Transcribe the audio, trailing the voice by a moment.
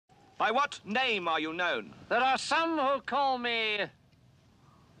By what name are you known? There are some who call me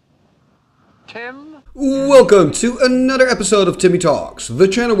Tim. Welcome to another episode of Timmy Talks, the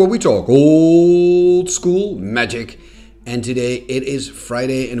channel where we talk old school magic. And today it is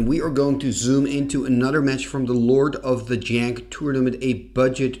Friday and we are going to zoom into another match from the Lord of the Jank tournament, a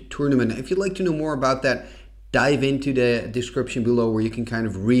budget tournament. If you'd like to know more about that, dive into the description below where you can kind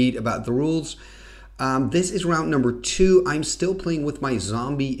of read about the rules. This is round number 2. I'm still playing with my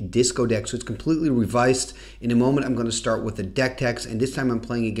zombie disco deck, so it's completely revised. In a moment, I'm going to start with the deck text, and this time I'm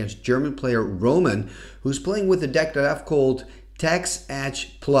playing against German player Roman, who's playing with a deck that I've called Tax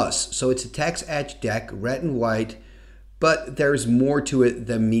Edge Plus. So it's a Tax Edge deck, red and white, but there's more to it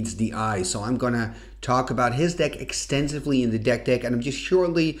than meets the eye. So I'm going to talk about his deck extensively in the deck, and I'm just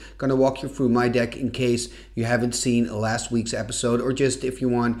shortly going to walk you through my deck in case you haven't seen last week's episode, or just if you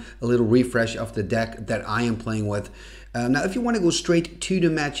want a little refresh of the deck that I am playing with. Now, if you want to go straight to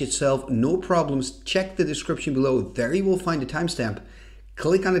the match itself, no problems. Check the description below. There you will find a timestamp.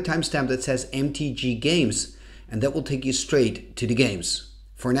 Click on the timestamp that says MTG Games, and that will take you straight to the games.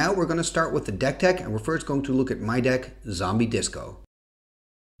 For now, we're going to start with the deck, and we're first going to look at my deck, Zombie Disco.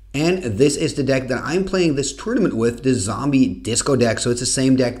 And this is the deck that I'm playing this tournament with, the Zombie Disco deck. So it's the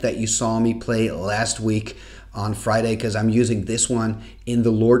same deck that you saw me play last week on Friday, because I'm using this one in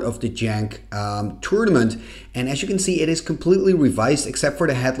the Lord of the Jank tournament. And as you can see, it is completely revised except for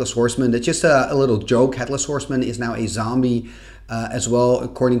the Headless Horseman. That's just a little joke. Headless Horseman is now a zombie as well,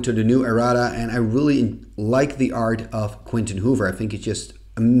 according to the new errata. And I really like the art of Quentin Hoover. I think it's just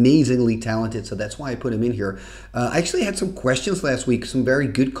amazingly talented, so that's why I put him in here. I actually had some questions last week, some very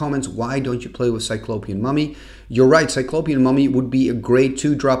good comments. Why don't you play with Cyclopean Mummy? You're right, Cyclopean Mummy would be a great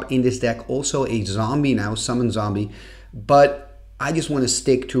 2-drop in this deck, also a zombie now, summon zombie, but I just want to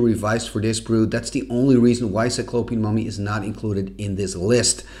stick to revised for this brew. That's the only reason why Cyclopean Mummy is not included in this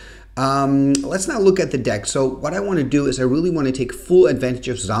list. Let's now look at the deck. So what I want to do is I really want to take full advantage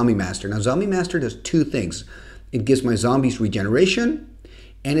of Zombie Master. Now, Zombie Master does two things. It gives my zombies regeneration,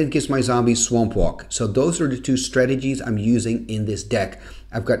 and it gives my zombies Swamp Walk. So those are the two strategies I'm using in this deck.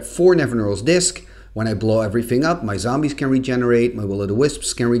 I've got 4 Nevinyrral's Disc. When I blow everything up, my zombies can regenerate, my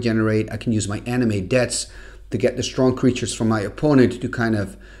Will-O-the-Wisps can regenerate. I can use my Animate Deaths to get the strong creatures from my opponent to kind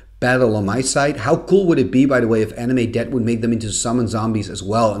of battle on my side. How cool would it be, by the way, if Animate Death would make them into summon zombies as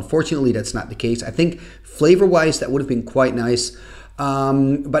well? Unfortunately, that's not the case. I think flavor-wise, that would have been quite nice.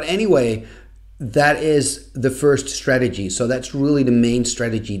 But anyway, that is the first strategy. So that's really the main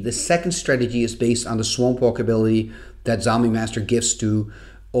strategy. The second strategy is based on the Swamp Walk ability that Zombie Master gives to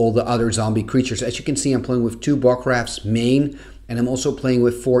all the other zombie creatures. As you can see, I'm playing with 2 Bokrafts main, and I'm also playing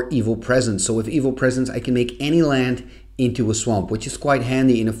with 4 Evil Presence. So with Evil Presence, I can make any land into a swamp, which is quite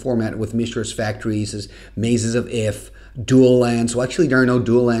handy in a format with Mishra's Factories, Mazes of If, dual lands. Well, actually, there are no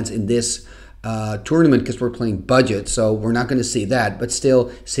dual lands in this tournament because we're playing budget, so we're not going to see that, but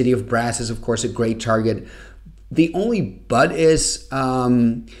still City of Brass is of course a great target. The only but is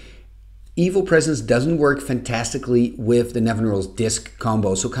Evil Presence doesn't work fantastically with the Nevinyrral's Disc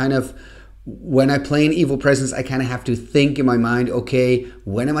combo. So kind of when I play an Evil Presence, I kind of have to think in my mind, okay,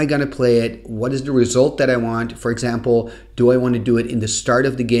 when am I going to play it? What is the result that I want? For example, do I want to do it in the start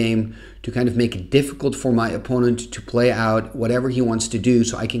of the game to kind of make it difficult for my opponent to play out whatever he wants to do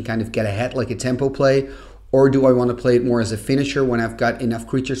so I can kind of get ahead like a tempo play? Or do I want to play it more as a finisher when I've got enough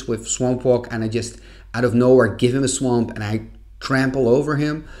creatures with Swamp Walk and I just out of nowhere give him a swamp and I trample over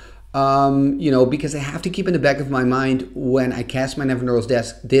him? Because I have to keep in the back of my mind when I cast my Nevinyrral's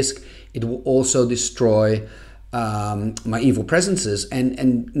Disc, it will also destroy my Evil Presences.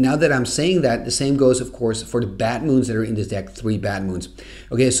 And now that I'm saying that, the same goes, of course, for the Bad Moons that are in this deck, 3 Bad Moons.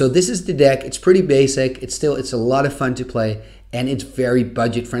 Okay, so this is the deck. It's pretty basic. It's a lot of fun to play, and it's very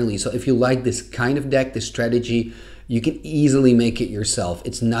budget friendly. So if you like this kind of deck, this strategy, you can easily make it yourself.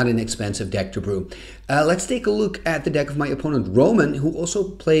 It's not an expensive deck to brew. Let's take a look at the deck of my opponent, Roman, who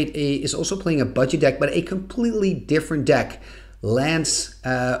is also playing a budget deck, but a completely different deck. Lands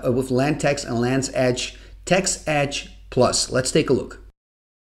with Land Tax and Land's Edge, Tax Edge Plus. Let's take a look.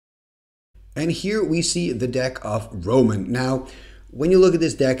 And here we see the deck of Roman. Now, when you look at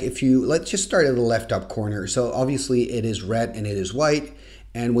this deck, let's just start at the left top corner. So obviously it is red and it is white.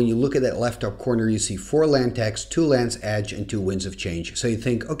 And when you look at that left top corner, you see 4 Land Tax, 2 Land's Edge, and 2 Winds of Change. So you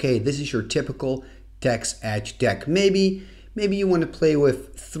think, okay, this is your typical Tax Edge deck. Maybe you want to play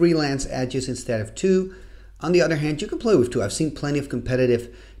with 3 Land's Edges instead of 2. On the other hand, you can play with 2. I've seen plenty of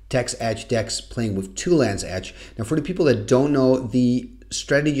competitive Tax Edge decks playing with 2 Land's Edge. Now, for the people that don't know, the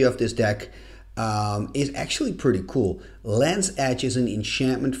strategy of this deck is actually pretty cool. Land's Edge is an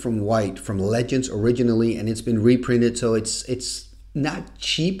enchantment from white, from Legends originally, and it's been reprinted, so it's not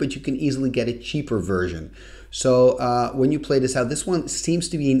cheap, but you can easily get a cheaper version. So when you play this out, this one seems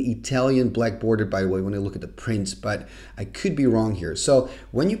to be an Italian black bordered, by the way, when I look at the prints, but I could be wrong here. So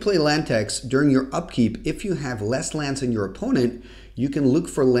when you play land tax, during your upkeep, if you have less lands than your opponent, you can look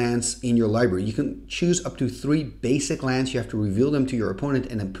for lands in your library. You can choose up to 3 basic lands. You have to reveal them to your opponent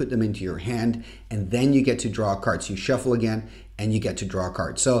and then put them into your hand, and then you get to draw cards. You shuffle again and you get to draw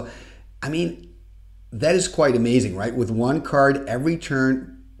cards. So, I mean, that is quite amazing, right? With 1 card every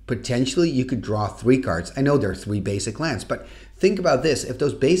turn, potentially you could draw 3 cards. I know there are 3 basic lands, but think about this. If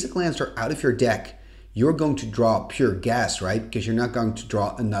those basic lands are out of your deck, you're going to draw pure gas, right? Because you're not going to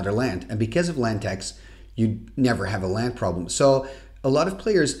draw another land. And because of land tax, you never have a land problem. So a lot of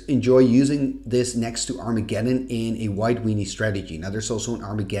players enjoy using this next to Armageddon in a white weenie strategy. Now there's also an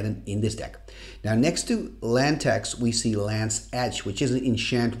Armageddon in this deck. Now next to land tax, we see Land's Edge, which is an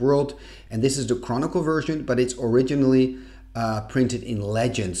enchant world. And this is the Chronicle version, but it's originally printed in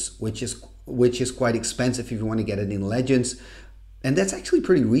Legends, which is quite expensive if you want to get it in Legends. And that's actually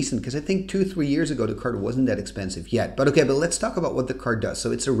pretty recent, because I think 2-3 years ago the card wasn't that expensive yet. But okay, but let's talk about what the card does.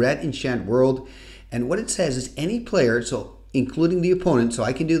 So it's a red enchant world, and what it says is any player, so including the opponent, so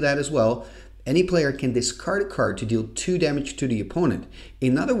I can do that as well, any player can discard a card to deal 2 damage to the opponent.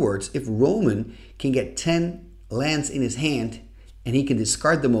 In other words, if Roman can get 10 lands in his hand and he can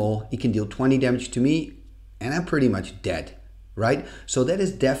discard them all, he can deal 20 damage to me, and I'm pretty much dead, right? So that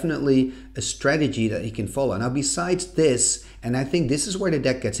is definitely a strategy that he can follow. Now besides this, and I think this is where the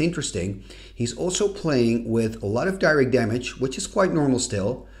deck gets interesting, he's also playing with a lot of direct damage, which is quite normal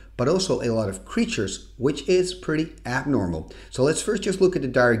still, but also a lot of creatures, which is pretty abnormal. So let's first just look at the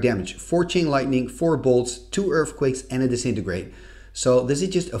direct damage. 4 chain lightning, 4 bolts, 2 earthquakes, and a disintegrate. So this is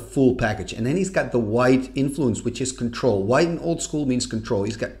just a full package. And then he's got the white influence, which is control. White in old school means control.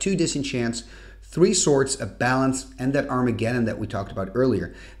 He's got 2 disenchants, 3 swords, a balance, and that Armageddon that we talked about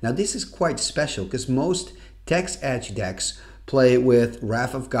earlier. Now this is quite special, because most text edge decks play with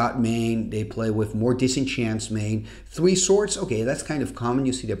Wrath of God main, they play with more disenchants main. 3 swords, okay, that's kind of common,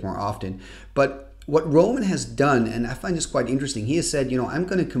 you see that more often. But what Roman has done, and I find this quite interesting, he has said, you know, I'm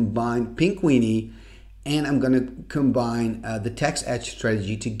going to combine Pink Weenie and I'm going to combine the text edge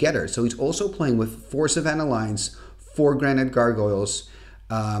strategy together. So he's also playing with 4 Savannah Lions, 4 Granite Gargoyles,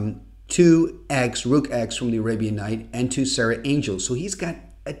 2 eggs, Rook eggs from the Arabian Night, and 2 Serra Angels. So he's got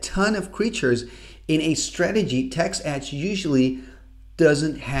a ton of creatures. In a strategy, text edge usually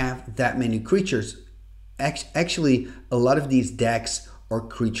doesn't have that many creatures. Actually, a lot of these decks are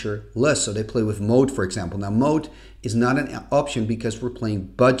creatureless. So they play with mode, for example. Now, mode is not an option because we're playing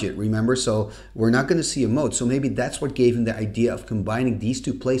budget, remember? So we're not going to see a mode. So maybe that's what gave him the idea of combining these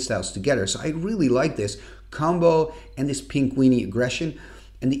 2 playstyles together. So I really like this combo and this Pink Weenie aggression.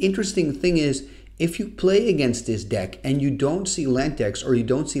 And the interesting thing is, if you play against this deck and you don't see land text or you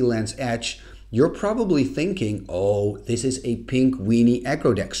don't see Land's Edge, you're probably thinking, oh, this is a Pink Weenie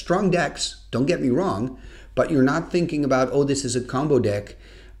aggro deck. Strong decks, don't get me wrong, but you're not thinking about, oh, this is a combo deck.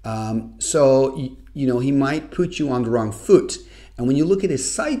 So, you know, he might put you on the wrong foot. And when you look at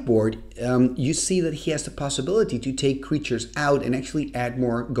his sideboard, you see that he has the possibility to take creatures out and actually add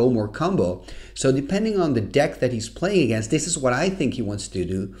more, go more combo. So depending on the deck that he's playing against, this is what I think he wants to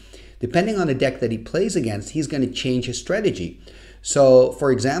do. Depending on the deck that he plays against, he's going to change his strategy. So,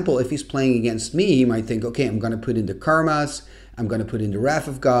 for example, if he's playing against me, he might think, okay, I'm going to put in the Karmas, I'm going to put in the Wrath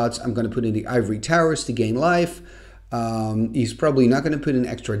of Gods, I'm going to put in the Ivory Towers to gain life. He's probably not going to put in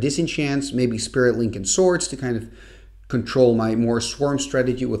extra disenchants, maybe Spirit Link and Swords to kind of control my more swarm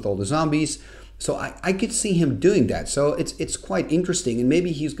strategy with all the zombies. So I could see him doing that. So it's quite interesting, and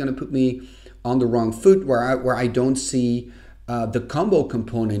maybe he's going to put me on the wrong foot where I don't see the combo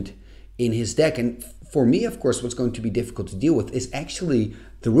component in his deck. And for me, of course, what's going to be difficult to deal with is actually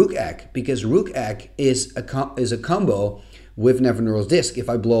the Rook Egg, because Rook Egg is a combo with Neverneural's Disc. If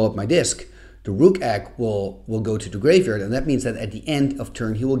I blow up my disc, the Rook Egg will go to the graveyard, and that means that at the end of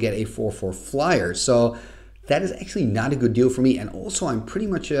turn, he will get a 4/4 flyer. So that is actually not a good deal for me. And also, I'm pretty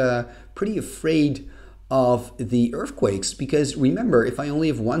much pretty afraid of the Earthquakes, because remember, if I only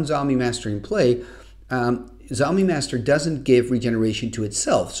have 1 Zombie Master in play, Zombie Master doesn't give regeneration to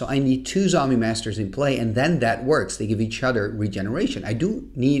itself. So I need 2 Zombie Masters in play, and then that works. They give each other regeneration. I do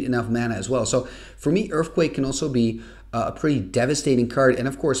need enough mana as well. So for me, Earthquake can also be a pretty devastating card. And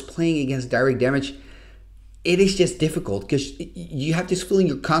of course, playing against direct damage, it is just difficult because you have this feeling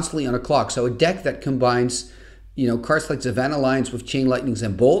you're constantly on a clock. So a deck that combines, you know, cards like Savannah Lions with Chain Lightnings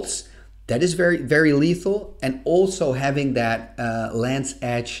and Bolts, that is very, very lethal. And also having that Land's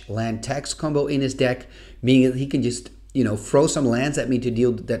Edge, Land Tax combo in his deck, meaning that he can just, you know, throw some lands at me to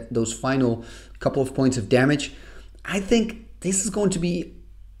deal those final couple of points of damage. I think this is going to be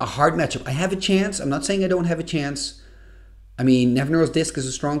a hard matchup. I have a chance. I'm not saying I don't have a chance. I mean, Nevinyrral's Disc is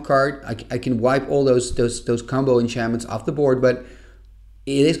a strong card. I can wipe all those combo enchantments off the board, but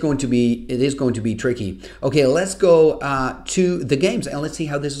it is going to be tricky. Okay, let's go to the games and let's see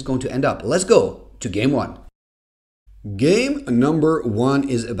how this is going to end up. Let's go to game one. Game number one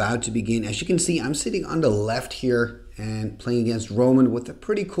is about to begin. As you can see, I'm sitting on the left here and playing against Roman with a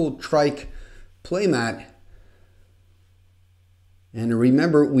pretty cool trike playmat. And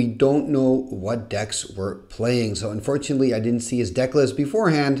remember, we don't know what decks we're playing, so unfortunately I didn't see his deck list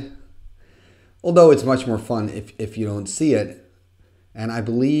beforehand, although it's much more fun if you don't see it. And I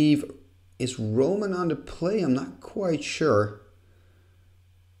believe, is Roman on the play? I'm not quite sure.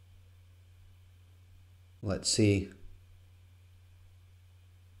 Let's see.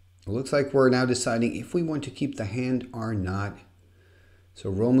 It looks like we're now deciding if we want to keep the hand or not. So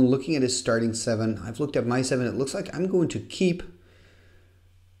Roman looking at his starting 7. I've looked at my 7. It looks like I'm going to keep.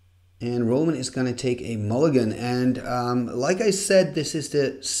 And Roman is going to take a mulligan. And like I said, this is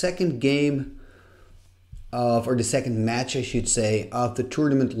the second game or the second match, I should say, of the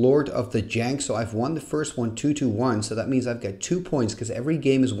tournament Lord of the Jank. So I've won the first one 2-1. So that means I've got 2 points because every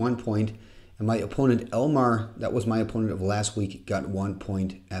game is 1 point. And my opponent Elmar, that was my opponent of last week, got 1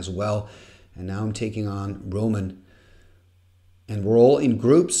 point as well. And now I'm taking on Roman. And we're all in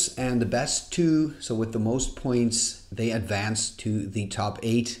groups, and the best 2, so with the most points, they advance to the top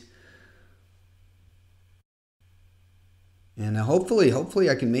 8. And hopefully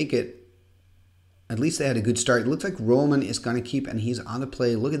I can make it. At least they had a good start. It looks like Roman is going to keep, and he's on the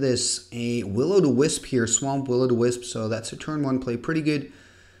play. Look at this, a Will-O-the-Wisp here, Swamp Will-O-the-Wisp. So that's a turn 1 play, pretty good.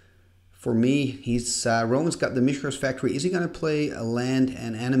 For me, he's Roman's got the Mishra's Factory. Is he going to play a land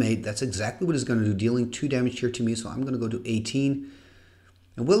and animate? That's exactly what he's going to do, dealing 2 damage here to me. So I'm going to go to 18.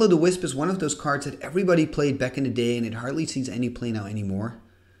 And Will-O-the-Wisp is one of those cards that everybody played back in the day, and it hardly sees any play now anymore.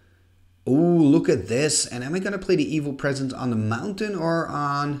 Oh, look at this. And am I going to play the Evil Presence on the mountain or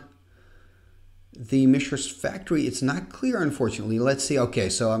on the Mishra's Factory? It's not clear, unfortunately. Let's see. Okay,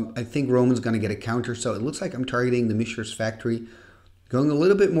 so I think Roman's going to get a counter. So it looks like I'm targeting the Mishra's Factory. Going a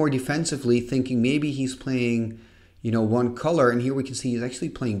little bit more defensively, thinking maybe he's playing, 1 color. And here we can see he's actually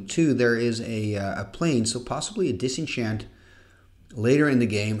playing 2. There is a plane, so possibly a disenchant later in the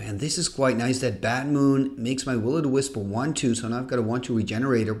game. And this is quite nice. That Bad Moon makes my Will-O-the-Wisp a 1-2. So now I've got a 1-2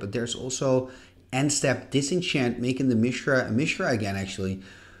 regenerator. But there's also end step disenchant, making the Mishra a Mishra again, actually.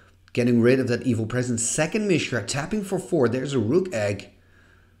 Getting rid of that Evil Presence. Second Mishra, tapping for 4. There's a Rook Egg.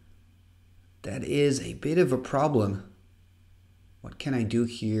 That is a bit of a problem. What can I do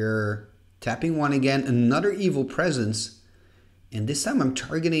here? Tapping 1 again, another Evil Presence. And this time I'm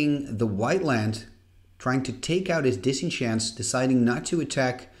targeting the white land, trying to take out his disenchants, deciding not to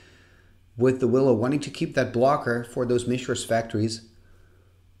attack with the Willow, wanting to keep that blocker for those Mishra's Factories.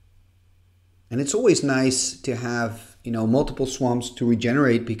 And it's always nice to have, multiple swamps to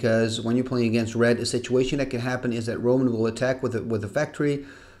regenerate, because when you're playing against red, a situation that can happen is that Roman will attack with a factory.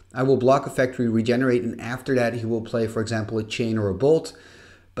 I will block a factory, regenerate, and after that he will play, for example, a chain or a bolt.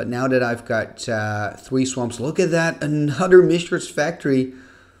 But now that I've got 3 swamps, look at that, another Mishra's Factory,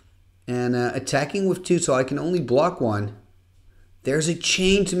 and attacking with 2, so I can only block 1. There's a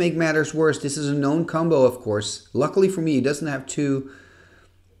chain to make matters worse. This is a known combo, of course. Luckily for me, he doesn't have 2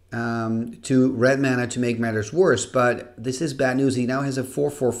 red mana to make matters worse, but this is bad news. He now has a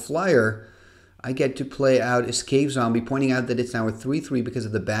 4/4 flyer. I get to play out Escape Zombie, pointing out that it's now a 3/3 because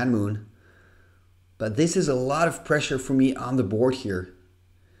of the Bad Moon. But this is a lot of pressure for me on the board here.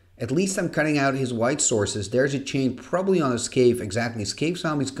 At least I'm cutting out his white sources. There's a chain probably on Escape. Exactly. Escape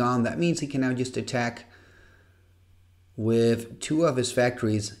Zombie's gone. That means he can now just attack with 2 of his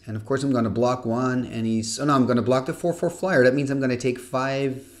factories. And of course I'm going to block 1. And he's... Oh no, I'm going to block the 4/4 flyer. That means I'm going to take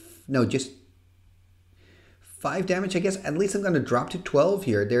 5... No, just 5 damage, I guess. At least I'm going to drop to 12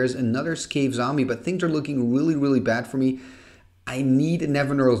 here. There's another Scave Zombie, but things are looking really, really bad for me. I need a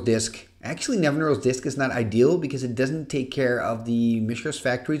Nevinyrral's Disc. Actually, Nevinyrral's Disc is not ideal because it doesn't take care of the Mishra's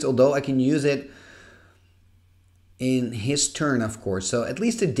Factories, although I can use it in his turn, of course. So at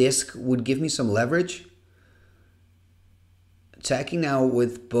least a Disc would give me some leverage. Attacking now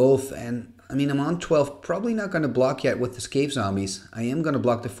with both, and I mean, I'm on 12, probably not going to block yet with the Scave Zombies. I am going to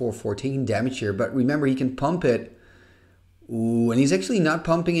block the 4/4, taking damage here, but remember, he can pump it. Ooh, and he's actually not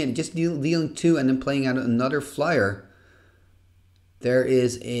pumping it, just dealing 2 and then playing out another flyer. There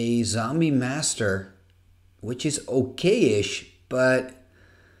is a Zombie Master, which is okay-ish, but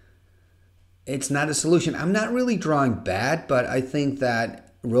it's not a solution. I'm not really drawing bad, but I think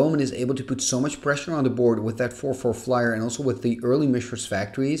that Roman is able to put so much pressure on the board with that 4/4 flyer and also with the early Mishra's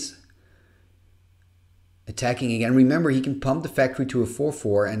Factories. attacking again. Remember, he can pump the factory to a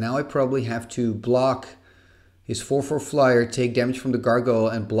 4/4, and now I probably have to block his 4/4 flyer, take damage from the gargoyle,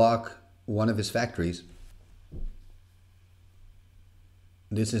 and block one of his factories.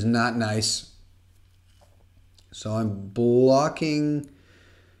 This is not nice. So I'm blocking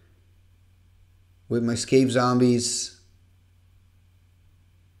with my Scave Zombies.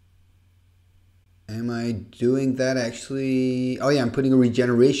 Am I doing that actually? Oh yeah, I'm putting a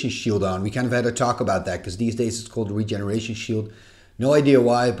regeneration shield on. We kind of had a talk about that because these days it's called the regeneration shield. No idea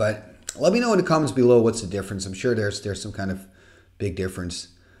why, but let me know in the comments below what's the difference. I'm sure there's some kind of big difference.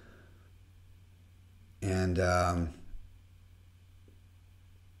 And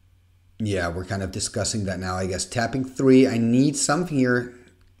yeah, we're kind of discussing that now, I guess. Tapping 3, I need something here.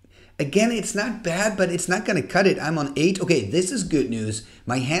 Again, it's not bad, but it's not going to cut it. I'm on 8. Okay, this is good news.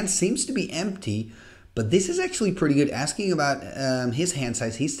 My hand seems to be empty, but this is actually pretty good. Asking about his hand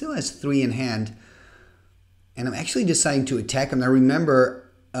size, he still has 3 in hand. And I'm actually deciding to attack him. Now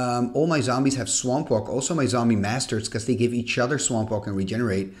remember, all my zombies have Swamp Walk. Also my zombie masters, because they give each other Swamp Walk and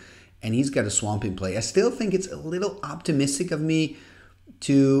regenerate. And he's got a swamp in play. I still think it's a little optimistic of me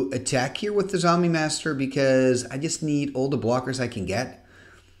to attack here with the zombie master, because I just need all the blockers I can get.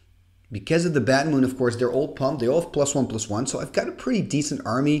 Because of the Bad Moon, of course, they're all pumped. They all have +1/+1. So I've got a pretty decent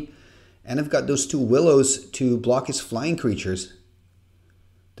army. And I've got those 2 willows to block his flying creatures.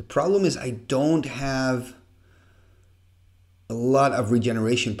 The problem is I don't have a lot of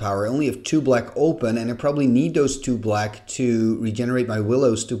regeneration power. I only have 2 black open. And I probably need those 2 black to regenerate my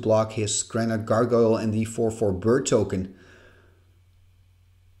willows to block his Granite Gargoyle and the 4/4 bird token.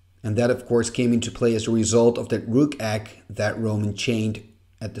 And that, of course, came into play as a result of that Rook Egg that Roman chained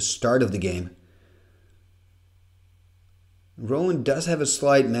at the start of the game. Rowan does have a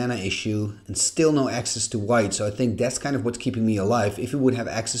slight mana issue and still no access to white, so I think that's kind of what's keeping me alive. If he would have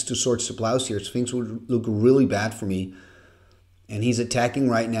access to Swords to Plowshares, things would look really bad for me. And he's attacking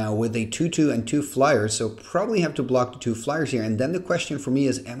right now with a 2/2 and 2 flyers, so probably have to block the 2 flyers here. And then the question for me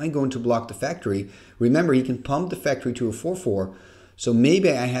is, am I going to block the factory? Remember, he can pump the factory to a 4/4, so maybe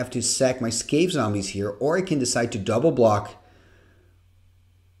I have to sack my Scave Zombies here, or I can decide to double block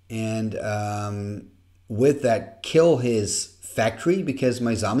and with that kill his factory, because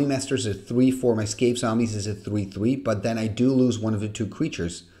my zombie master is a 3/4, my Scave Zombies is a 3/3, but then I do lose one of the 2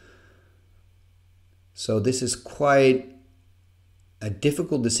 creatures. So this is quite a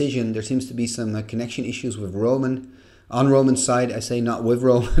difficult decision. There seems to be some connection issues with Roman. On Roman's side, I say, not with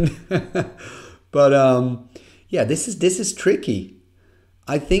Roman. But yeah, this is tricky.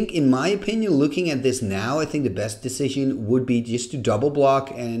 I think, in my opinion, looking at this now, I think the best decision would be just to double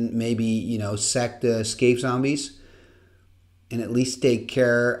block and maybe, you know, sack the Scave Zombies and at least take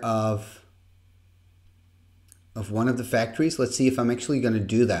care of one of the factories. Let's see if I'm actually going to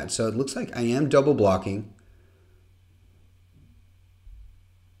do that. So it looks like I am double blocking.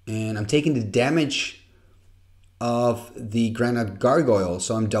 And I'm taking the damage of the Granite Gargoyle.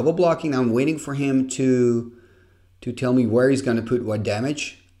 So I'm double blocking. Now I'm waiting for him to tell me where he's going to put what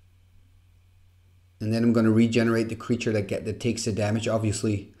damage. And then I'm going to regenerate the creature that takes the damage,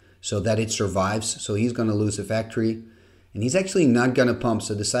 obviously, so that it survives. So he's going to lose a factory. And he's actually not going to pump.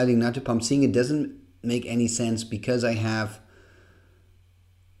 So deciding not to pump, seeing it doesn't make any sense because I have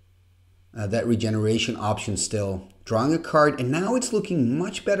that regeneration option still. Drawing a card, and now it's looking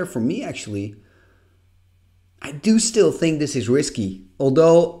much better for me, actually. I do still think this is risky.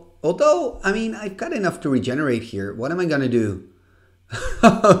 Although, I mean, I've got enough to regenerate here. What am I going to do?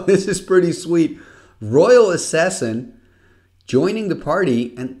 This is pretty sweet. Royal Assassin joining the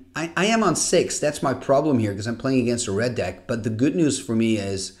party, and I am on 6. That's my problem here because I'm playing against a red deck. But the good news for me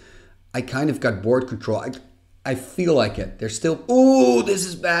is I kind of got board control. I feel like it. There's still... Ooh, this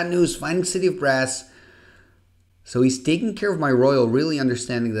is bad news. Finding City of Brass. So he's taking care of my Royal, really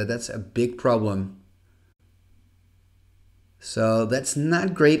understanding that that's a big problem. So that's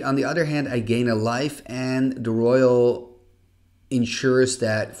not great. On the other hand, I gain a life, and the Royal ensures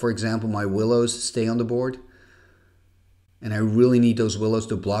that, for example, my Willows stay on the board. And I really need those Willows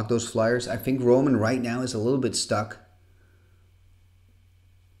to block those flyers. I think Roman right now is a little bit stuck.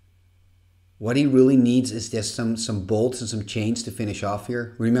 What he really needs is just some bolts and some chains to finish off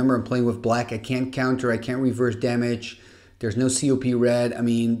here. Remember, I'm playing with black. I can't counter. I can't reverse damage. There's no COP red. I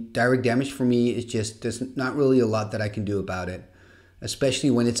mean, direct damage for me is just, there's not really a lot that I can do about it. Especially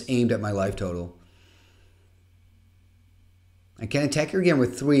when it's aimed at my life total. I can attack here again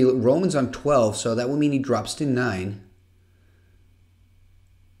with 3. Roman's on 12, so that would mean he drops to 9.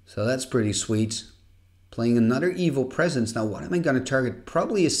 So that's pretty sweet. Playing another Evil Presence. Now, what am I going to target?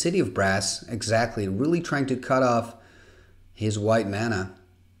 Probably a City of Brass. Exactly. Really trying to cut off his white mana.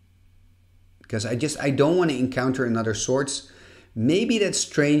 because I don't want to encounter another Swords. Maybe that's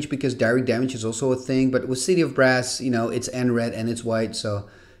strange because direct damage is also a thing, but with City of Brass, you know, it's and red and it's white, so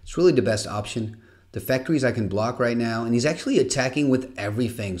it's really the best option. The factories I can block right now, and he's actually attacking with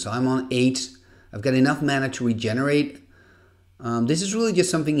everything, so I'm on 8. I've got enough mana to regenerate. This is really just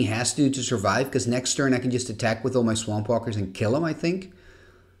something he has to do to survive, because next turn I can just attack with all my Swamp Walkers and kill him, I think.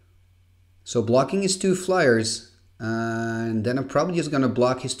 So blocking his 2 flyers, and then I'm probably just going to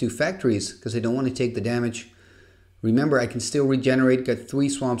block his 2 factories, because I don't want to take the damage. Remember, I can still regenerate, got 3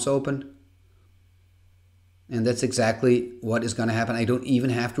 swamps open. And that's exactly what is going to happen. I don't even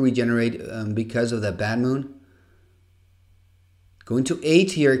have to regenerate because of that Bad Moon. Going to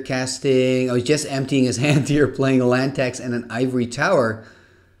 8 here, casting... Oh, he's just emptying his hand here, playing a land tax and an Ivory Tower.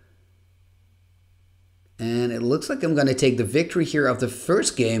 And it looks like I'm going to take the victory here of the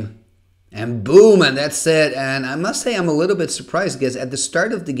first game. And boom, and that's it. And I must say I'm a little bit surprised because at the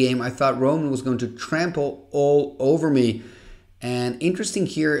start of the game, I thought Roman was going to trample all over me. And interesting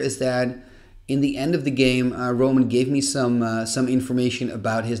here is that in the end of the game, Roman gave me some information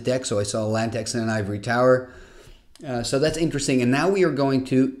about his deck. So I saw a land tax and an Ivory Tower. So that's interesting. And now we are going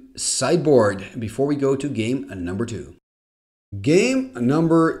to sideboard before we go to game number 2. Game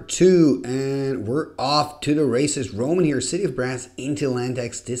number 2, and we're off to the races. Roman here, City of Brass into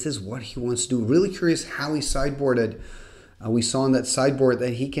Landex. This is what he wants to do. Really curious how he sideboarded. We saw in that sideboard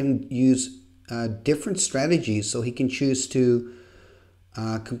that he can use different strategies. So he can choose to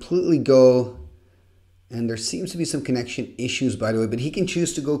completely go, and there seems to be some connection issues, by the way, but he can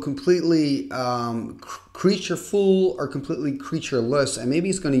choose to go completely creature full or completely creatureless, and maybe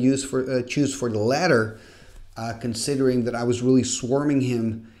he's going to choose for the latter. Considering that I was really swarming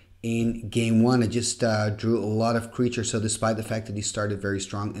him in game 1, I just drew a lot of creatures. So despite the fact that he started very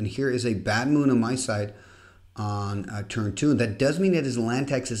strong, and here is a Bad Moon on my side on turn 2, and that does mean that his land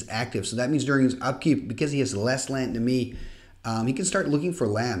tax is active. So that means during his upkeep, because he has less land than me, he can start looking for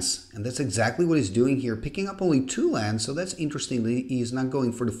lands, and that's exactly what he's doing here, picking up only 2 lands. So that's interesting. He's not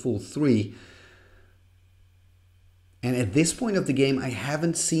going for the full 3. And at this point of the game, I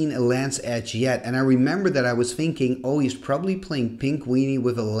haven't seen a Land's Edge yet. And I remember that I was thinking, oh, he's probably playing Pink Weenie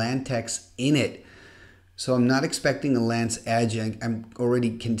with a land tax in it. So I'm not expecting a Land's Edge. I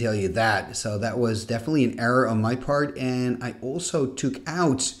already can tell you that. So that was definitely an error on my part. And I also took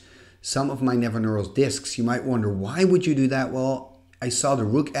out some of my Never Neural's discs. You might wonder, why would you do that? Well, I saw the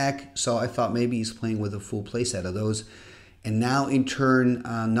Rook Egg, so I thought maybe he's playing with a full playset of those. And now in turn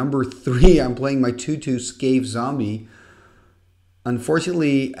number 3, I'm playing my 2/2 Scathe Zombie.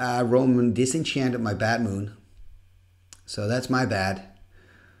 Unfortunately, Roman disenchanted my Bad Moon. So that's my bad.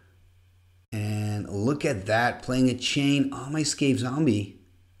 And look at that, playing a chain on my Scathe Zombie.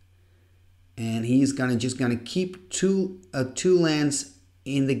 And he's just gonna keep two lands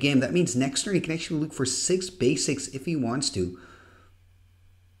in the game. That means next turn he can actually look for 6 basics if he wants to.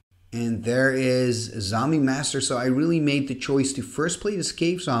 And there is Zombie Master. So I really made the choice to first play the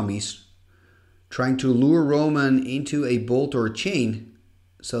Scathe Zombies, trying to lure Roman into a bolt or a chain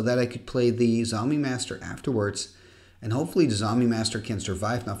so that I could play the Zombie Master afterwards. And hopefully the Zombie Master can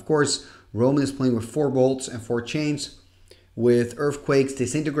survive. Now, of course, Roman is playing with 4 bolts and 4 chains with Earthquakes,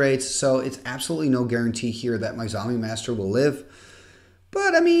 Disintegrates. So it's absolutely no guarantee here that my Zombie Master will live.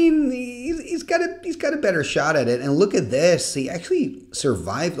 But, I mean, he's got a better shot at it. And look at this. He actually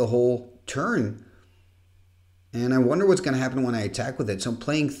survived the whole turn. And I wonder what's going to happen when I attack with it. So I'm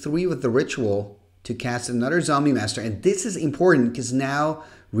playing 3 with the Ritual to cast another Zombie Master. And this is important because now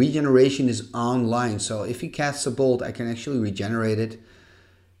regeneration is online. So if he casts a bolt, I can actually regenerate it.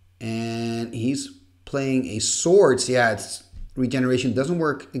 And he's playing a Swords. Yeah, regeneration doesn't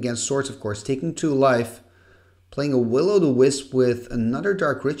work against Swords, of course. Taking 2 life. Playing a Will-O-the-Wisp with another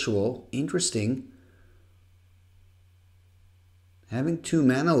Dark Ritual. Interesting. Having 2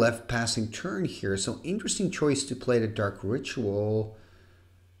 mana left passing turn here. So interesting choice to play the Dark Ritual.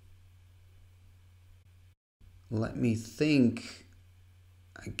 Let me think.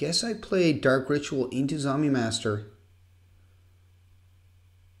 I guess I play Dark Ritual into Zombie Master.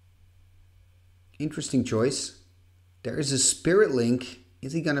 Interesting choice. There is a Spirit Link.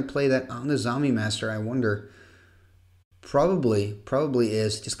 Is he going to play that on the Zombie Master? I wonder. Probably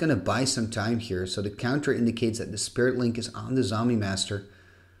is. Just going to buy some time here. So the counter indicates that the Spirit Link is on the Zombie Master.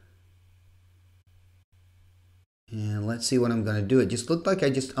 And let's see what I'm going to do. It just looked like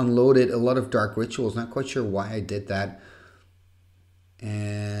I just unloaded a lot of Dark Rituals. Not quite sure why I did that.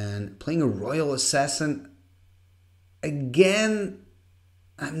 And playing a Royal Assassin. Again,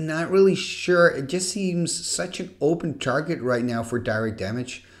 I'm not really sure. It just seems such an open target right now for direct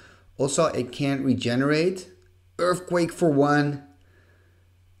damage. Also, it can't regenerate. Earthquake for 1.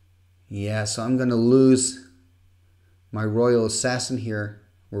 Yeah, so I'm going to lose my Royal Assassin here.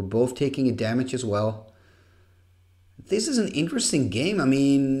 We're both taking a damage as well. This is an interesting game. I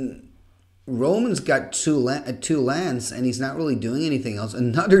mean, Roman's got two lands, and he's not really doing anything else.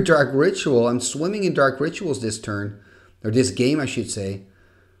 Another Dark Ritual. I'm swimming in Dark Rituals this turn. Or this game, I should say.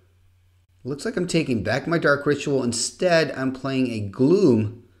 Looks like I'm taking back my Dark Ritual. Instead, I'm playing a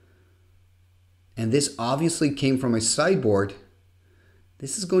Gloom. And this obviously came from my sideboard.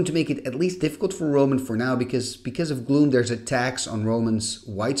 This is going to make it at least difficult for Roman for now because of Gloom, there's a tax on Roman's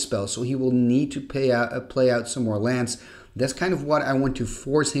white spell. So he will need to play out some more lands. That's kind of what I want to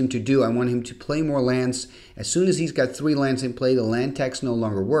force him to do. I want him to play more lands. As soon as he's got 3 lands in play, the land tax no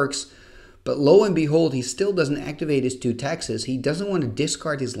longer works. But lo and behold, he still doesn't activate his 2 taxes. He doesn't want to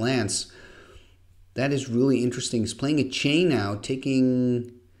discard his lands. That is really interesting. He's playing a chain now,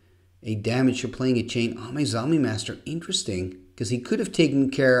 taking a damage for playing a chain. Oh, my Zombie Master. Interesting. Because he could have taken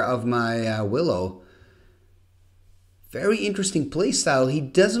care of my Willow. Very interesting play style. He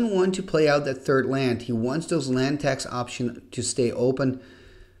doesn't want to play out that 3rd land. He wants those land tax option to stay open.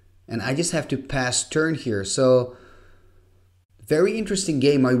 And I just have to pass turn here. So, very interesting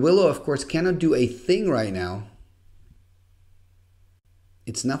game. My Willow, of course, cannot do a thing right now.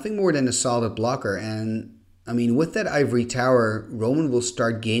 It's nothing more than a solid blocker. And, I mean, with that Ivory Tower, Roman will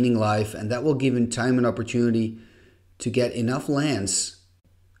start gaining life. And that will give him time and opportunity to get enough lands.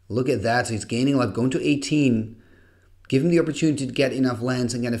 Look at that. So he's gaining life, going to 18. Give him the opportunity to get enough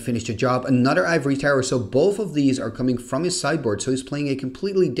lands and kind of finish the job. Another Ivory Tower. So both of these are coming from his sideboard. So he's playing a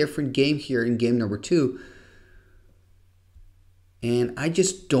completely different game here in game number 2. And I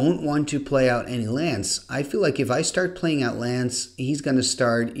just don't want to play out any lands. I feel like if I start playing out lands, he's going to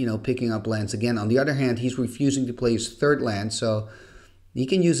start, picking up lands again. On the other hand, he's refusing to play his 3rd land. So he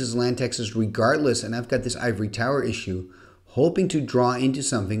can use his land taxes regardless. And I've got this Ivory Tower issue. Hoping to draw into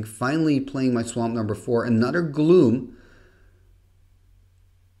something. Finally playing my Swamp number 4. Another Gloom.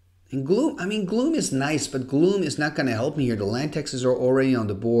 And Gloom is nice, but Gloom is not going to help me here. The land taxes are already on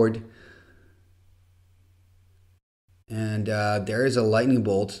the board. And there is a Lightning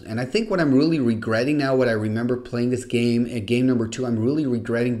Bolt. And I think what I'm really regretting now, what I remember playing this game, at game number 2, I'm really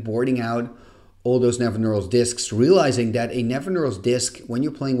regretting boarding out all those Nevinyrral's Discs, realizing that a Nevinyrral's Disc, when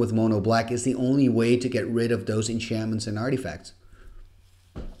you're playing with Mono Black, is the only way to get rid of those enchantments and artifacts.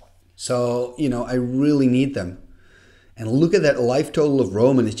 So, I really need them. And look at that life total of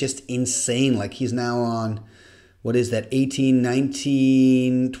Roman. It's just insane. Like he's now on, what is that, 18,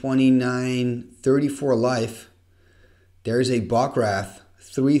 19, 29, 34 life. There's a Bokrath,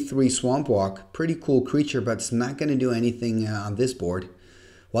 3/3 Swamp Walk. Pretty cool creature, but it's not going to do anything on this board.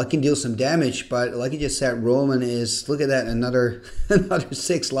 Well, it can deal some damage, but like I just said, Roman is, look at that, another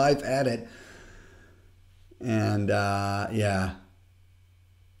 6 life added. And yeah.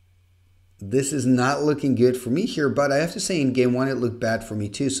 This is not looking good for me here, but I have to say in game 1 it looked bad for me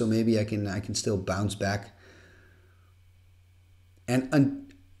too, so maybe I can still bounce back. And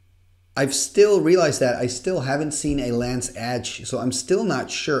I've still realized that I still haven't seen a Lance Edge, so I'm still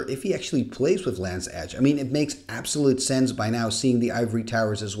not sure if he actually plays with Lance Edge. I mean, it makes absolute sense by now, seeing the Ivory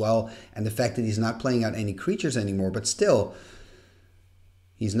Towers as well, and the fact that he's not playing out any creatures anymore, but still,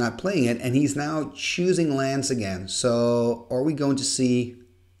 he's not playing it, and he's now choosing lands again. So, are we going to see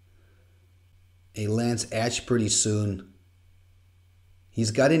a Lance Edge pretty soon?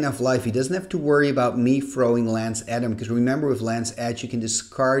 He's got enough life. He doesn't have to worry about me throwing Lance at him. Because remember, with Lance Edge, you can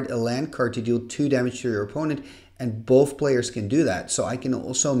discard a land card to deal 2 damage to your opponent. And both players can do that. So I can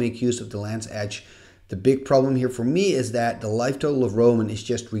also make use of the Lance Edge. The big problem here for me is that the life total of Roman is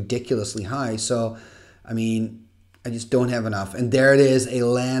just ridiculously high. So, I mean, I just don't have enough. And there it is, a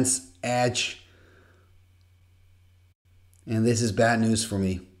Lance Edge. And this is bad news for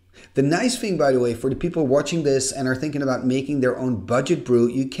me. The nice thing, by the way, for the people watching this and are thinking about making their own budget brew,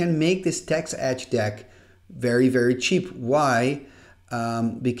 you can make this Tex Edge deck very, very cheap. Why?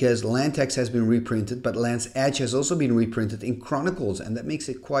 Because Land Tex has been reprinted, but Lance Edge has also been reprinted in Chronicles, and that makes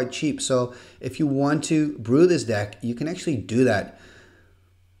it quite cheap. So if you want to brew this deck, you can actually do that.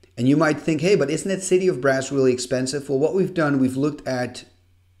 And you might think, hey, but isn't that City of Brass really expensive? Well, what we've done, we've looked at,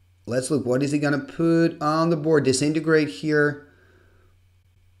 let's look, what is he going to put on the board? Disintegrate here.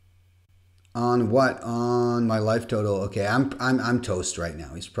 On what? On my life total. Okay, I'm toast right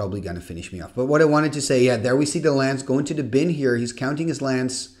now. He's probably going to finish me off. But what I wanted to say, yeah, there we see the lands going to the bin here. He's counting his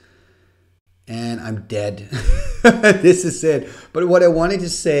lands. And I'm dead. This is it. But what I wanted to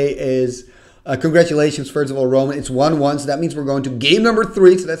say is, congratulations, first of all, Roman. It's 1-1, so that means we're going to game number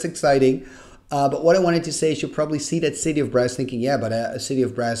 3, so that's exciting. But what I wanted to say is you'll probably see that City of Brass thinking, yeah, but a City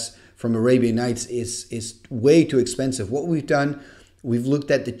of Brass from Arabian Nights is way too expensive. What we've done, we've looked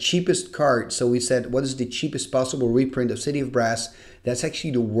at the cheapest card. So we said, what is the cheapest possible reprint of City of Brass? That's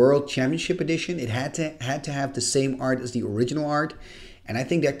actually the World Championship Edition. It had to have the same art as the original art. And I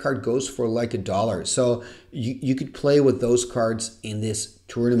think that card goes for like $1. So you could play with those cards in this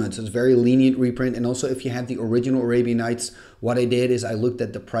tournament. So it's very lenient reprint. And also if you have the original Arabian Nights, what I did is I looked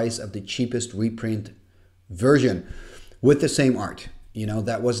at the price of the cheapest reprint version with the same art. You know,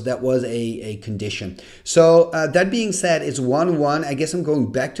 that was a condition. So that being said, it's 1-1. I guess I'm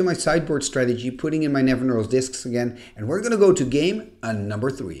going back to my sideboard strategy, putting in my Never Knows discs again, and we're going to go to game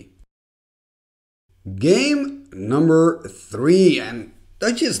number 3. Game number 3, and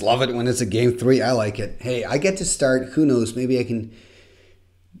I just love it when it's a game 3. I like it. Hey, I get to start. Who knows? Maybe I can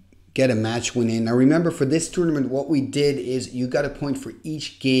get a match win in. Now remember, for this tournament, what we did is you got a point for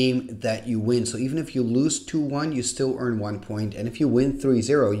each game that you win. So even if you lose 2-1, you still earn 1 point. And if you win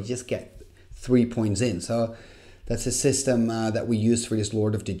 3-0, you just get 3 points in. So that's a system that we used for this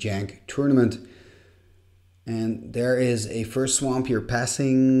Lord of the Jank tournament. And there is a first swamp here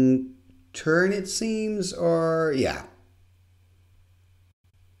passing turn, it seems, or yeah,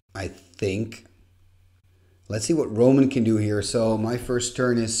 I think. Let's see what Roman can do here. So my first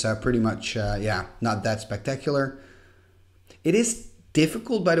turn is pretty much, yeah, not that spectacular. It is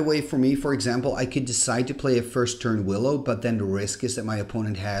difficult, by the way, for me. For example, I could decide to play a first turn Willow, but then the risk is that my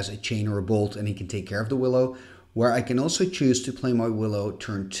opponent has a chain or a bolt and he can take care of the Willow, where I can also choose to play my Willow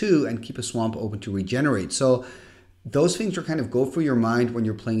turn 2 and keep a swamp open to regenerate. So those things are kind of go through your mind when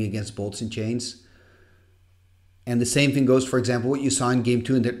you're playing against bolts and chains. And the same thing goes, for example, what you saw in game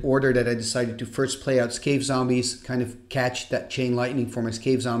 2 in that order that I decided to first play out Scave Zombies, kind of catch that Chain Lightning for my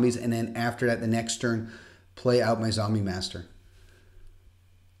Scave Zombies, and then after that, the next turn, play out my Zombie Master.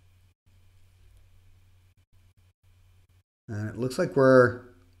 And it looks like we're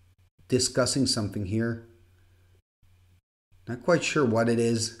discussing something here. Not quite sure what it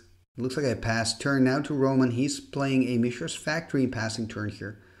is. It looks like I passed turn now to Roman. He's playing a Mishra's Factory passing turn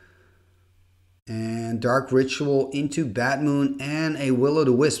here. And Dark Ritual into Bad Moon and a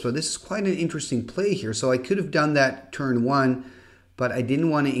Will-O-the-Wisp. So this is quite an interesting play here. So I could have done that turn 1, but I didn't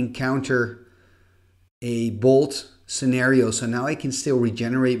want to encounter a bolt scenario. So now I can still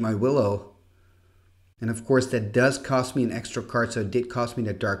regenerate my Willow. And of course that does cost me an extra card. So it did cost me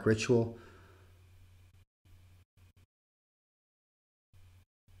that Dark Ritual.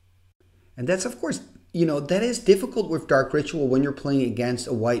 And that's, of course, you know, that is difficult with Dark Ritual when you're playing against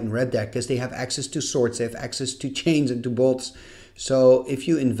a white and red deck, because they have access to swords, they have access to chains and to bolts. So if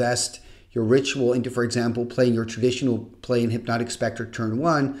you invest your ritual into, for example, playing your traditional play in Hypnotic Spectre turn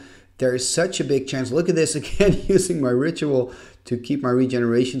 1, there is such a big chance. Look at this again, using my ritual to keep my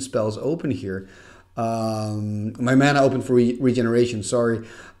regeneration spells open here. My mana open for regeneration, sorry.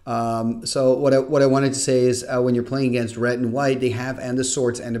 So what I wanted to say is when you're playing against red and white, they have and the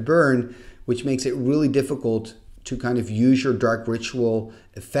swords and the burn, which makes it really difficult to kind of use your Dark Ritual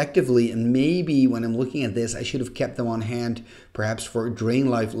effectively. And maybe when I'm looking at this, I should have kept them on hand, perhaps for Drain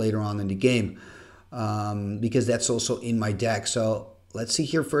Life later on in the game, because that's also in my deck. So let's see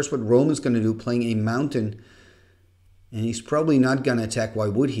here first what Roman's going to do, playing a Mountain. And he's probably not going to attack. Why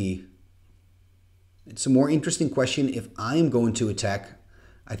would he? It's a more interesting question if I'm going to attack.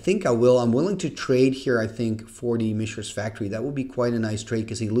 I think I will. I'm willing to trade here, I think, for the Mishra's Factory. That would be quite a nice trade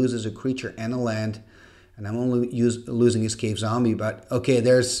because he loses a creature and a land. And I'm only losing his Cave Zombie. But, okay,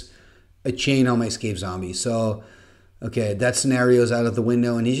 there's a chain on my Cave Zombie. So, okay, that scenario's out of the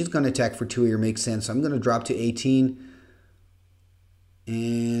window. And he's just going to attack for 2 here. Makes sense. So I'm going to drop to 18.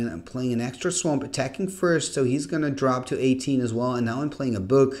 And I'm playing an extra swamp, attacking first. So he's going to drop to 18 as well. And now I'm playing a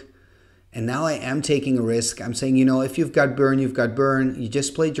book. And now I am taking a risk. I'm saying, you know, if you've got burn, you've got burn. You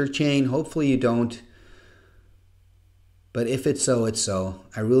just played your chain. Hopefully you don't. But if it's so, it's so.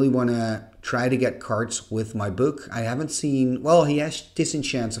 I really want to try to get cards with my book. I haven't seen... Well, he has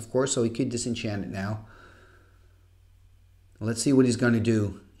disenchants, of course, so he could disenchant it now. Let's see what he's going to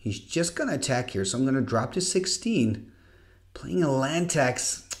do. He's just going to attack here, so I'm going to drop to 16. Playing a land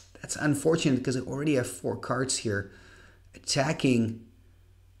tax. That's unfortunate because I already have 4 cards here. Attacking...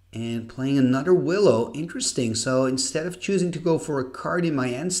 and playing another Willow. Interesting. So instead of choosing to go for a card in my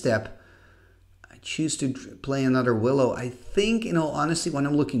end step, I choose to play another Willow. I think, in all honesty, when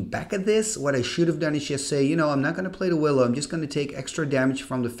I'm looking back at this, what I should have done is just say, you know, I'm not going to play the Willow. I'm just going to take extra damage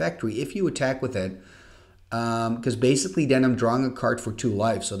from the factory if you attack with it. Because basically then I'm drawing a card for 2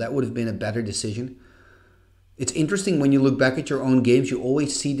 life. So that would have been a better decision. It's interesting when you look back at your own games, you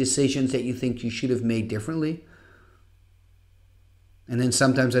always see decisions that you think you should have made differently. And then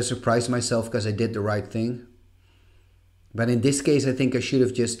sometimes I surprise myself because I did the right thing. But in this case, I think I should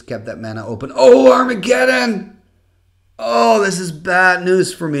have just kept that mana open. Oh, Armageddon! Oh, this is bad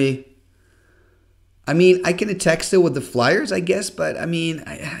news for me. I mean, I can attack still with the flyers, I guess, but I mean,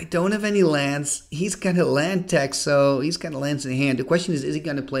 I don't have any lands. He's got a land tech, so he's got lands in hand. The question is he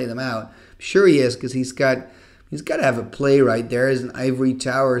going to play them out? I'm sure he is, because he's got to have a play right there. Is an ivory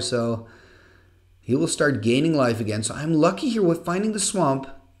tower, so he will start gaining life again. So I'm lucky here with finding the swamp.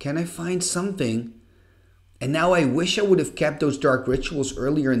 Can I find something? And now I wish I would have kept those dark rituals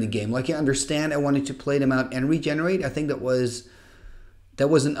earlier in the game. Like, I understand I wanted to play them out and regenerate. I think that was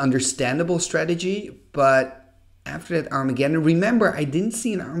an understandable strategy, but after that Armageddon, remember, I didn't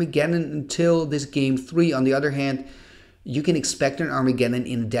see an Armageddon until this game 3. On the other hand, you can expect an Armageddon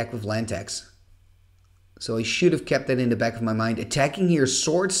in a deck with land tax. So I should have kept that in the back of my mind. Attacking here,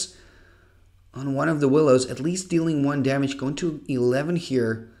 swords on one of the willows, at least dealing 1 damage, going to 11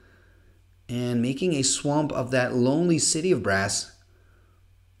 here, and making a swamp of that lonely city of brass.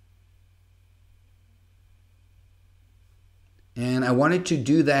 And I wanted to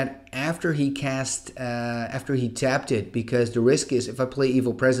do that after he tapped it, because the risk is if I play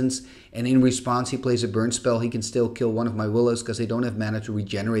Evil Presence and in response he plays a burn spell, he can still kill one of my willows because they don't have mana to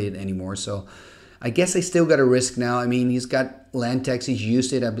regenerate it anymore. So I guess I still got a risk now. I mean, he's got land tax. He's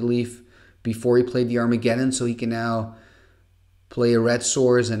used it, I believe, before he played the Armageddon, so he can now play a red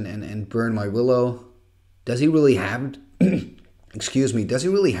swords and burn my willow. Does he really have excuse me, does he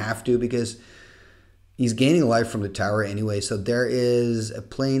really have to? Because he's gaining life from the tower anyway. So there is a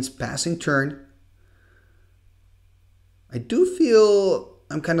plains passing turn. I do feel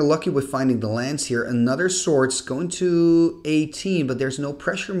I'm kind of lucky with finding the lands here. Another swords going to 18, but there's no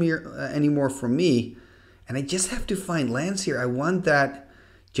pressure anymore for me. And I just have to find lands here. I want that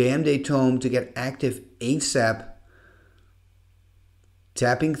JM Tome to get active ASAP.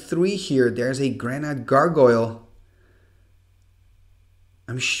 Tapping 3 here. There's a Granite Gargoyle.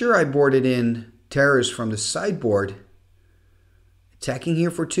 I'm sure I boarded in terrors from the sideboard. Attacking here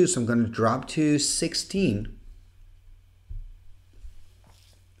for 2, so I'm going to drop to 16.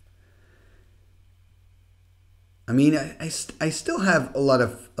 I mean, I still have a lot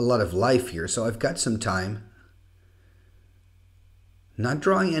of life here, so I've got some time. Not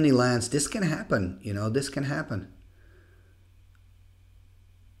drawing any lands. This can happen, you know. This can happen.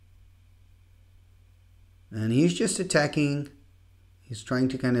 And he's just attacking. He's trying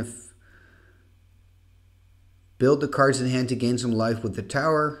to kind of build the cards in hand to gain some life with the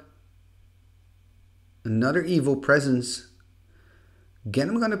tower. Another Evil Presence. Again,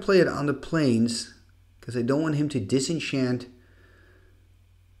 I'm going to play it on the plains because I don't want him to disenchant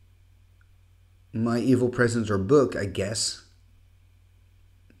my Evil Presence or book, I guess.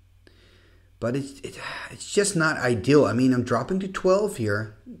 But it's just not ideal. I mean, I'm dropping to 12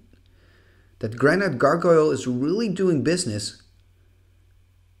 here. That Granite Gargoyle is really doing business.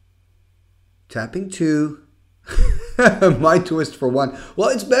 Tapping 2. Mind Twist for 1. Well,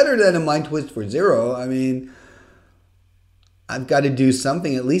 it's better than a Mind Twist for 0. I mean, I've got to do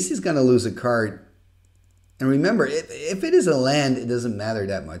something. At least he's going to lose a card. And remember, if it is a land, it doesn't matter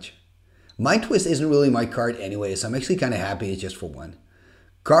that much. Mind Twist isn't really my card anyway, so I'm actually kind of happy it's just for 1.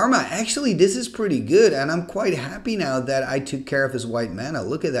 Karma, actually, this is pretty good, and I'm quite happy now that I took care of his white mana.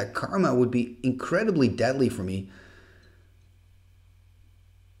 Look at that. Karma would be incredibly deadly for me.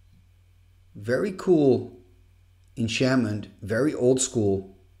 Very cool enchantment. Very old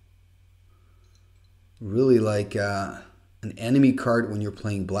school. Really like an enemy card when you're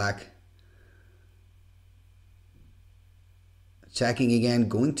playing black. Attacking again,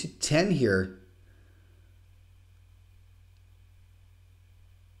 going to 10 here.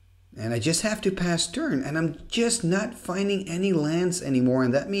 And I just have to pass turn, and I'm just not finding any lands anymore.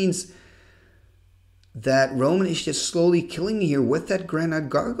 And that means that Roman is just slowly killing me here with that Granite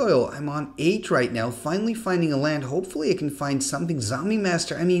Gargoyle. I'm on 8 right now, finally finding a land. Hopefully I can find something. Zombie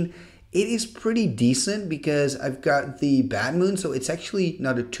Master, I mean, it is pretty decent because I've got the Bad Moon, so it's actually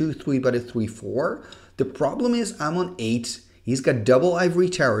not a 2-3 but a 3-4. The problem is I'm on 8. He's got double Ivory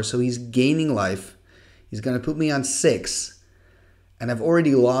Tower, so he's gaining life. He's going to put me on 6. And I've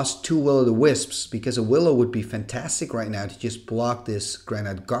already lost 2 Will-o'-the-Wisps because a Willow would be fantastic right now to just block this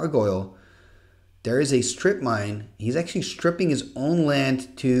Granite Gargoyle. There is a Strip Mine. He's actually stripping his own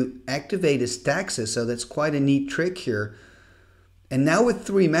land to activate his taxes, so that's quite a neat trick here. And now with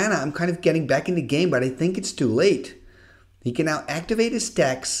 3 mana, I'm kind of getting back in the game, but I think it's too late. He can now activate his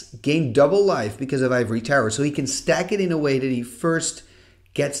tax, gain double life because of Ivory Tower, so he can stack it in a way that he first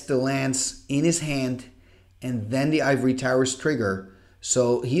gets the lands in his hand and then the Ivory Towers trigger.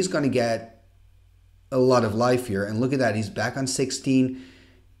 So he's going to get a lot of life here. And look at that. He's back on 16.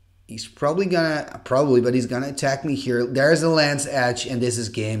 He's probably going to, but he's going to attack me here. There's the Lance Edge, and this is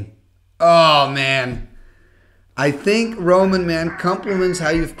game. Oh, man. I think, Roman, man, compliments how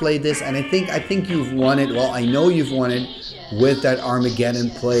you've played this, and I think you've won it. Well, I know you've won it with that Armageddon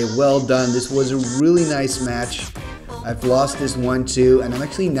play. Well done. This was a really nice match. I've lost this one too, and I'm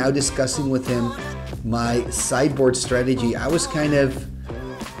actually now discussing with him my sideboard strategy. I was kind of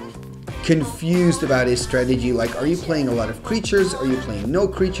confused about his strategy. Like, are you playing a lot of creatures? Are you playing no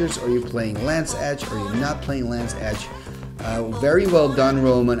creatures? Are you playing Lance Edge? Are you not playing Lance Edge? Very well done,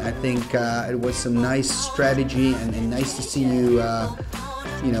 Roman. I think it was some nice strategy, and nice to see you,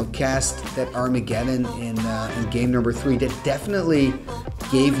 you know, cast that Armageddon in game number 3. That definitely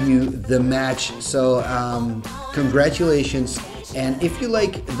gave you the match. So congratulations. And if you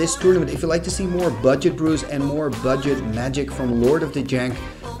like this tournament, if you like to see more budget brews and more budget magic from Lord of the Jank,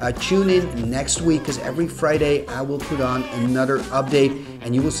 tune in next week, because every Friday I will put on another update,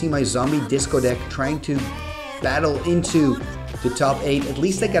 and you will see my zombie disco deck trying to battle into the top 8. At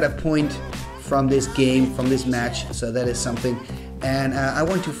least I got a point from this game, from this match, so that is something. And I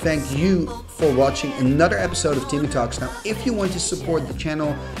want to thank you for watching another episode of Timmy Talks. Now, if you want to support the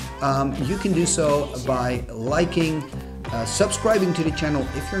channel, you can do so by liking, subscribing to the channel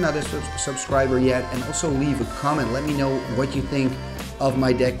if you're not a subscriber yet, and also leave a comment. Let me know what you think of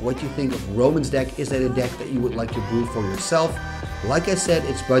my deck, what you think of Roman's deck. Is that a deck that you would like to brew for yourself? Like I said,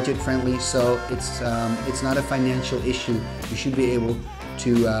 it's budget friendly, so it's not a financial issue. You should be able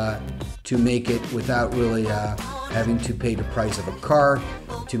to make it without really having to pay the price of a car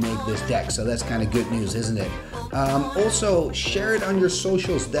to make this deck. So that's kind of good news, isn't it? Also, share it on your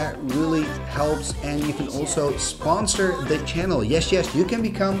socials. That really helps. And you can also sponsor the channel. Yes, you can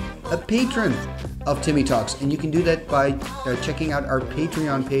become a patron of Timmy Talks. And you can do that by checking out our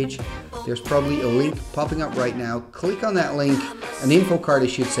Patreon page. There's probably a link popping up right now. Click on that link, an info card I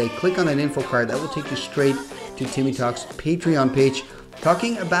should say. Click on that info card. That will take you straight to Timmy Talks Patreon page.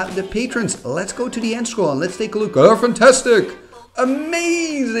 Talking about the patrons, let's go to the end scroll and let's take a look at our fantastic,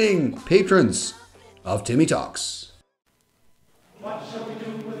 amazing patrons of Timmy Talks. What shall we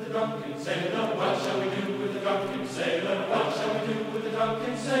do with the drunken sailor? What shall we do with the drunken sailor? What shall we do with the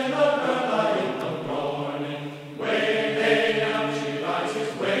drunken sailor? Early in the morning, way hey and up she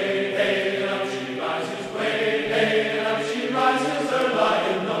rises, way hey and up she rises, way hey and up she rises.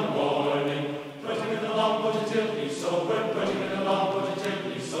 Early in the morning, putting in the longboat until he's sober, putting in the longboat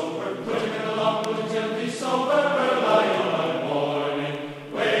until he's sober, putting in the longboat until he's sober. Early in the morning,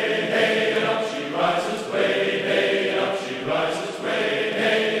 way hey and up she rises, way hey and up she rises, way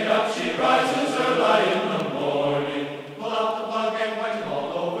hey and up she rises. Early in the morning, pull out the plug and wet him all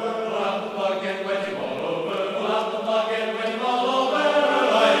over, pull out the plug and wet him all over, pull out the plug and wet him all over.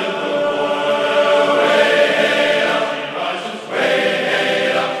 Early in the morning, way hey and up she rises, way hey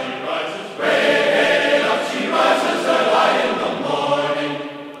and up she rises, way hey and up she rises. Early in the morning.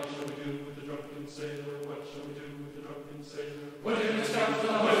 What shall we do with the drunken sailor? What shall we do with the drunken sailor? Put him in the scout, put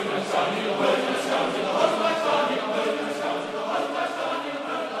him in the scout, put him in the scout, put him in the scout, put him in the scout, put him in the scout.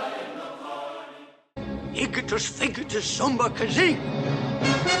 Igitus, figitus, sumba, kazee.